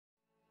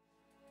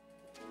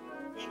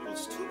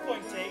equals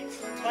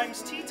 2.8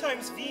 times t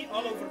times v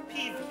all over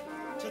pv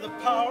to the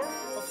power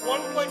of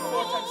 1.4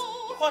 times...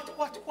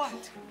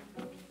 What?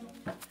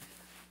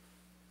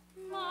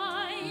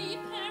 My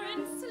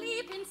parents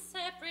sleep in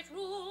separate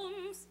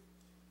rooms.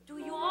 Do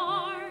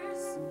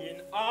yours?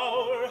 In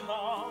our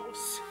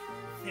house,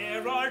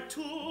 there are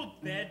 2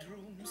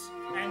 bedrooms,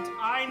 and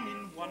I'm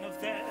in one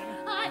of them.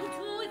 And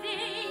do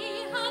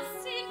they have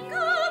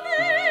single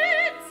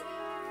beds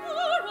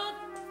or a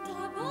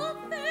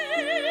double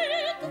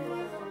bed?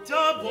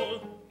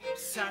 Double,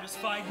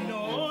 satisfied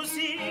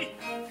nosy.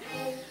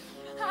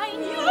 I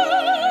knew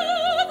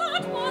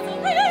that was a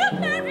real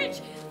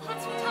marriage.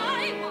 That's what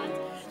I want,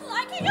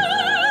 like your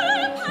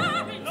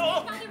parents.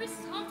 Look. Now there is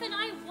something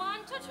I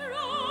want to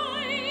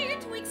try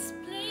to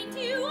explain to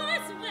you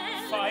as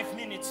well. 5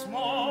 minutes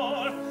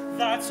more,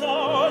 that's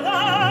all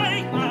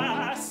I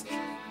ask.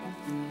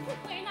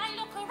 When I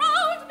look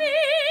around me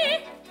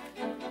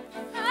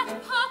at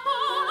Papa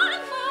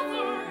and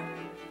Mother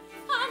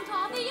and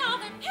all the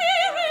other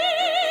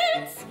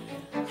parents,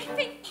 I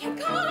think, my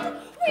God,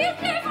 we'll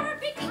never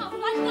become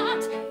like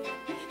that.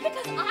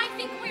 Because I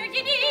think we're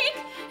unique.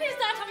 Is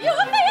that how you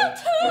feel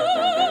too?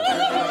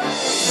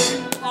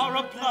 Are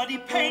a bloody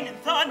pain in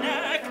the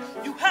neck.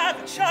 You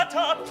haven't shut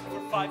up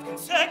for 5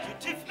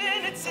 consecutive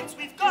minutes since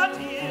we've got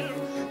here.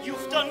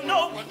 You've done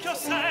no work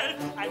yourself,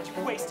 and you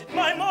wasted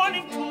my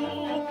morning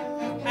too.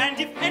 And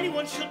if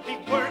anyone should be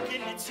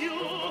working, it's you.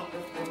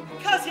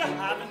 'Cause you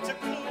haven't a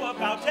clue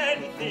about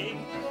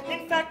anything.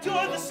 In fact,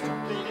 you're the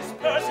stupidest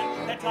person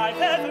that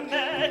I've ever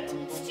met.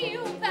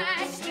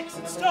 Stupid. Sticks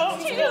and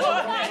stones, Stupid. go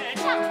ahead.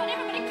 That's what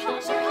everybody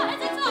calls you,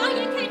 'cause it's all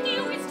you can do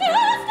is stew.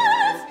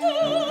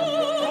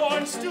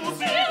 Born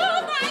stupid.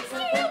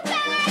 Stupid.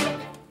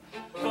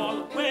 Fall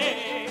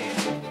away,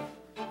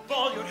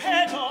 fall your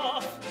head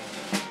off.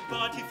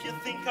 But if you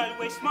think I'll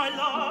waste my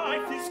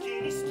life in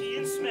skinny ski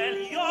and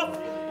smelly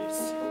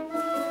office,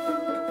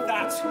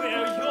 that's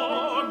where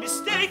you're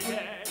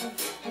mistaken.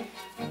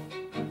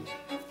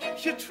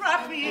 You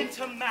trap me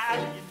into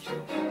marrying you.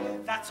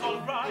 That's all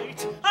right,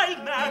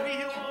 I'll marry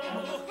you.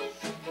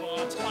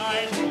 But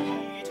I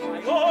lead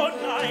my own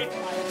life.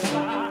 I'll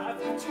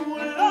travel to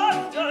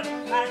London,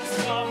 and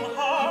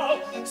somehow,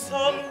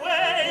 some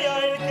way,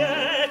 I'll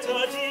get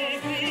a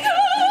degree.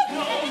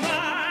 No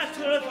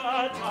matter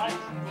the time,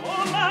 no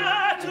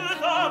matter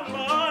the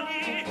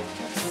money,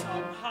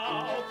 somehow,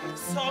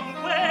 some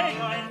way,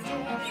 I'll do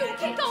it. You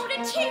can go to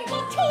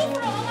Timbuktu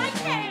for all I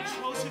care.